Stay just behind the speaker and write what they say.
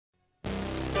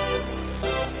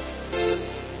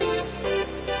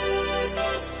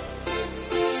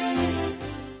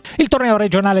Il torneo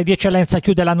regionale di eccellenza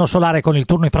chiude l'anno solare con il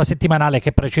turno infrasettimanale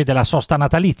che precede la sosta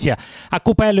natalizia. A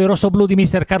Cupello i rossoblù di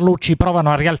mister Carlucci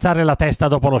provano a rialzare la testa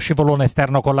dopo lo scivolone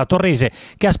esterno con la Torrese,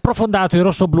 che ha sprofondato i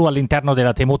rossoblù all'interno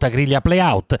della temuta griglia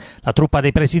play-out. La truppa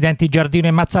dei presidenti Giardino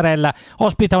e Mazzarella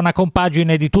ospita una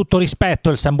compagine di tutto rispetto.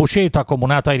 Il Sambuceto,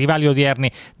 accomunato ai rivali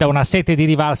odierni da una sete di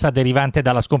rivalsa derivante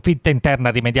dalla sconfitta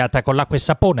interna rimediata con l'acqua e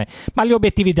sapone, ma gli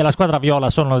obiettivi della squadra viola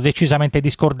sono decisamente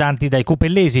discordanti dai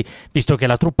cupellesi, visto che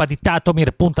la truppa di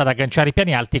Tatomir punta ad agganciare i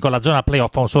piani alti con la zona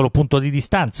playoff a un solo punto di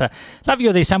distanza.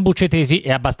 L'avvio dei sambucetesi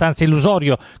è abbastanza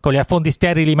illusorio, con gli affondi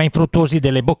sterili ma infruttuosi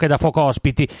delle bocche da fuoco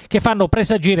ospiti, che fanno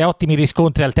presagire ottimi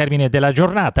riscontri al termine della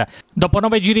giornata. Dopo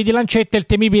 9 giri di lancette, il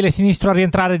temibile sinistro a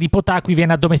rientrare di Potacqui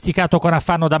viene addomesticato con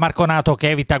affanno da Marconato, che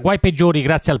evita guai peggiori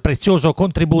grazie al prezioso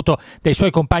contributo dei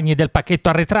suoi compagni del pacchetto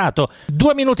arretrato.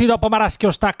 2 minuti dopo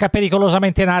Maraschio stacca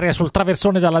pericolosamente in aria sul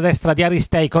traversone dalla destra di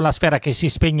Aristei con la sfera che si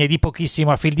spegne di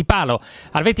pochissimo a fil di palo.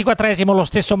 Al 24esimo lo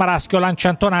stesso Maraschio lancia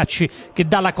Antonacci, che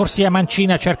dalla corsia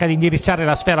mancina cerca di indirizzare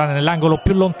la sfera nell'angolo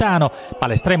più lontano, ma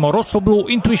l'estremo rosso-blu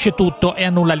intuisce tutto e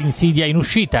annulla l'insidia in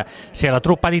uscita. Se la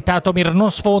truppa di Tatomir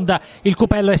non sfonda, il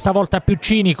Cupello è stavolta più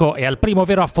cinico e al primo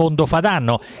vero affondo fa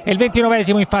danno. È il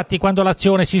 29esimo infatti quando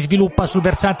l'azione si sviluppa sul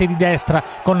versante di destra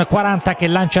con 40 che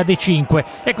lancia D5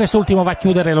 e quest'ultimo va a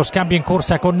chiudere lo scambio in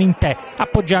corsa con Nintè,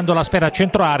 appoggiando la sfera a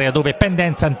centro area dove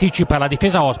Pendenza anticipa la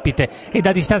difesa ospite e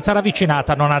da distanza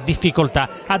ravvicinata non ha difficoltà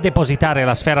a depositare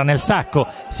la sfera nel sacco.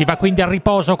 Si va quindi al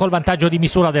riposo col vantaggio di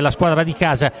misura della squadra di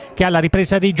casa, che alla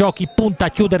ripresa dei giochi punta a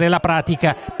chiudere la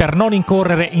pratica per non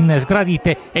incorrere in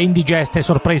sgradite e indigeste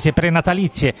sorprese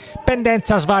prenatalizie.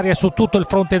 Pendenza svaria su tutto il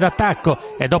fronte d'attacco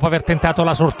e dopo aver tentato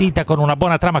la sortita con una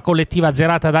buona trama collettiva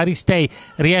azzerata da Aristei,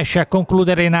 riesce a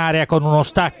concludere in area con uno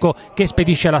stacco che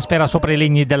spedisce la sfera sopra i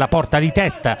legni della porta di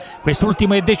testa.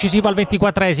 Quest'ultimo è decisivo al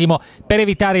 24esimo per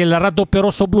evitare il raddoppio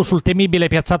rosso-blu sul temibile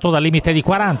piazzato dal limite di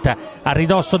 40. A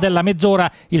ridosso della mezz'ora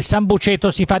il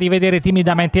Sambuceto si fa rivedere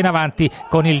timidamente in avanti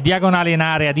con il diagonale in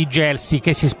area di Gelsi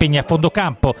che si spegne a fondo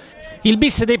campo. Il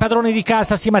bis dei padroni di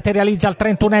casa si materializza al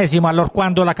 31esimo,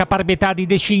 allorquando la caparbietà di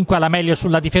De5 ha la meglio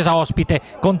sulla difesa ospite,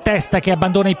 con Testa che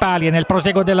abbandona i pali e nel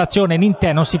proseguo dell'azione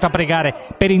Nintè non si fa pregare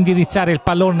per indirizzare il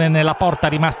pallone nella porta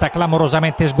rimasta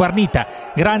clamorosamente sguarnita.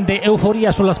 Grande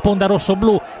euforia sulla sponda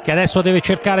rosso-blu, che adesso deve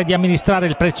cercare di amministrare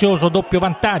il prezioso doppio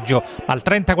vantaggio. Al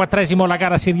 34esimo la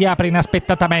gara si riapre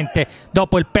inaspettatamente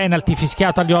dopo il penalty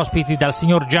fischiato agli ospiti dal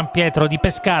signor Giampietro di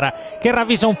Pescara, che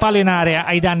ravvisa un palo in area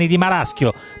ai danni di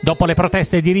Maraschio. Dopo le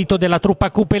proteste di rito della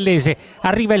truppa cupellese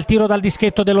arriva il tiro dal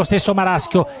dischetto dello stesso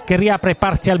Maraschio, che riapre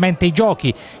parzialmente i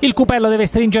giochi. Il Cupello deve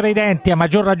stringere i denti, a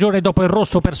maggior ragione dopo il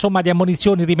rosso per somma di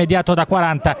ammonizioni rimediato da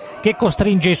 40, che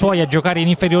costringe i suoi a giocare in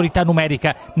inferiorità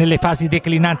numerica nelle fasi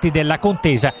declinanti della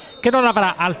contesa, che non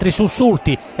avrà altri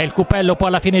sussulti e il Cupello può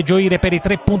alla fine gioire per i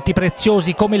 3 punti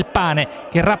preziosi come il pane,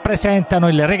 che rappresentano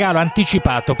il regalo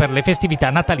anticipato per le festività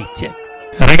natalizie.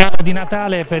 Regalo di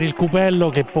Natale per il Cupello,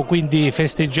 che può quindi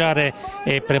festeggiare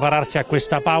e prepararsi a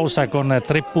questa pausa con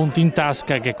 3 punti in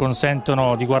tasca che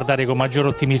consentono di guardare con maggior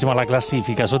ottimismo alla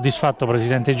classifica. Soddisfatto,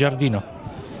 presidente Giardino?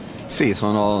 Sì,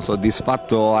 sono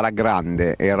soddisfatto alla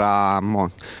grande.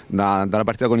 Dalla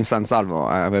partita con il San Salvo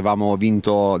avevamo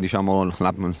vinto, diciamo,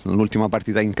 l'ultima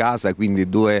partita in casa, quindi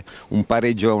un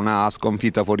pareggio e una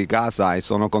sconfitta fuori casa, e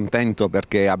sono contento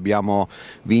perché abbiamo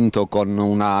vinto con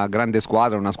una grande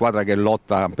squadra, una squadra che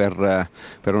lotta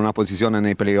per una posizione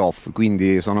nei playoff,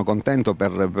 quindi sono contento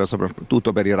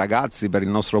soprattutto per i ragazzi, per il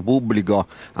nostro pubblico,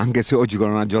 anche se oggi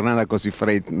con una giornata così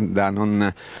fredda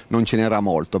non ce n'era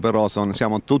molto, però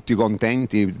siamo tutti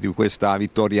contenti di questa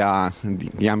vittoria,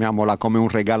 chiamiamola come un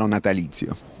regalo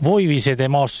natalizio. Voi vi siete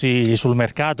mossi sul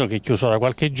mercato che è chiuso da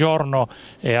qualche giorno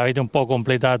e avete un po'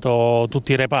 completato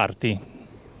tutti i reparti?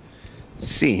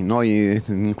 Sì, noi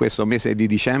in questo mese di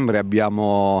dicembre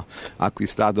abbiamo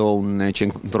acquistato un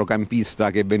centrocampista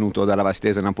che è venuto dalla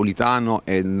Vastese Napolitano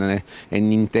e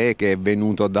Nintè che è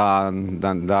venuto dal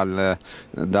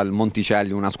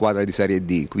Monticelli, una squadra di Serie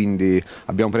D, quindi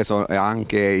abbiamo preso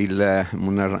anche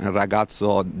un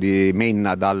ragazzo di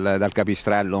Menna dal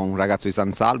Capistrello, un ragazzo di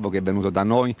San Salvo che è venuto da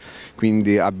noi,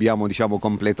 quindi abbiamo, diciamo,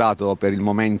 completato per il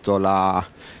momento la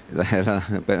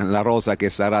rosa che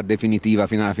sarà definitiva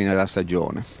fino alla fine della stagione.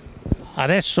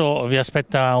 Adesso vi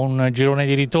aspetta un girone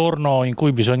di ritorno in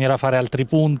cui bisognerà fare altri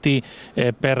punti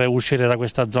per uscire da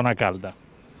questa zona calda.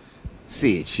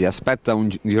 Sì, ci aspetta un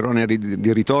girone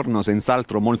di ritorno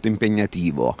senz'altro molto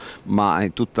impegnativo, ma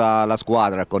tutta la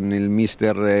squadra con il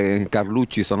mister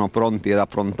Carlucci sono pronti ad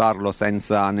affrontarlo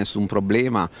senza nessun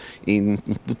problema. In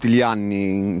tutti gli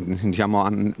anni, diciamo,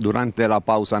 durante la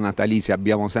pausa natalizia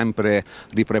abbiamo sempre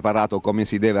ripreparato come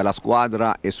si deve la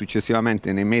squadra e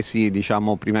successivamente nei mesi,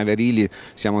 diciamo, primaverili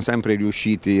siamo sempre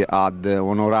riusciti ad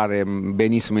onorare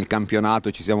benissimo il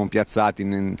campionato, ci siamo piazzati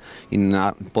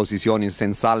in posizioni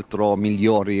senz'altro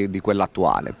migliori di quella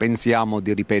attuale. Pensiamo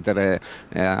di ripetere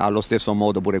allo stesso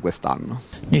modo pure quest'anno.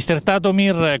 Mister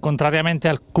Tatomir, contrariamente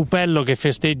al Cupello che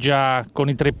festeggia con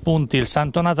i 3 punti il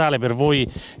Santo Natale, per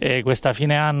voi questa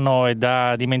fine anno è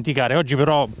da dimenticare. Oggi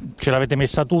però ce l'avete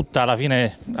messa tutta, alla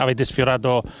fine avete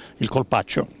sfiorato il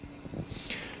colpaccio.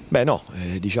 Beh no,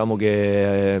 diciamo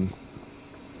che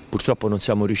purtroppo non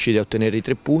siamo riusciti a ottenere i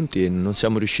 3 punti e non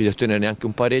siamo riusciti a ottenere neanche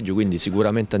un pareggio, quindi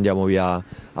sicuramente andiamo via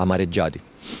amareggiati.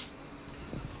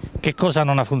 Che cosa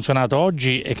non ha funzionato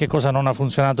oggi e che cosa non ha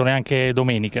funzionato neanche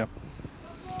domenica?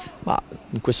 Ma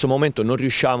in questo momento non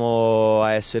riusciamo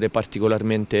a essere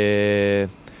particolarmente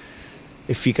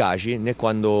efficaci né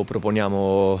quando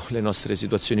proponiamo le nostre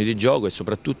situazioni di gioco e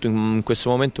soprattutto in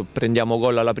questo momento prendiamo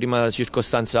gol alla prima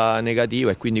circostanza negativa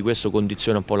e quindi questo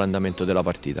condiziona un po' l'andamento della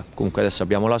partita. Comunque adesso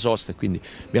abbiamo la sosta e quindi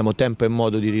abbiamo tempo e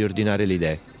modo di riordinare le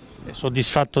idee. È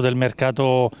soddisfatto del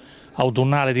mercato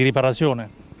autunnale di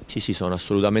riparazione? Sì, sono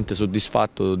assolutamente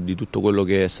soddisfatto di tutto quello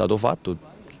che è stato fatto.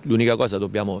 L'unica cosa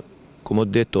dobbiamo, come ho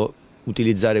detto,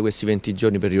 utilizzare questi 20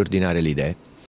 giorni per riordinare le idee.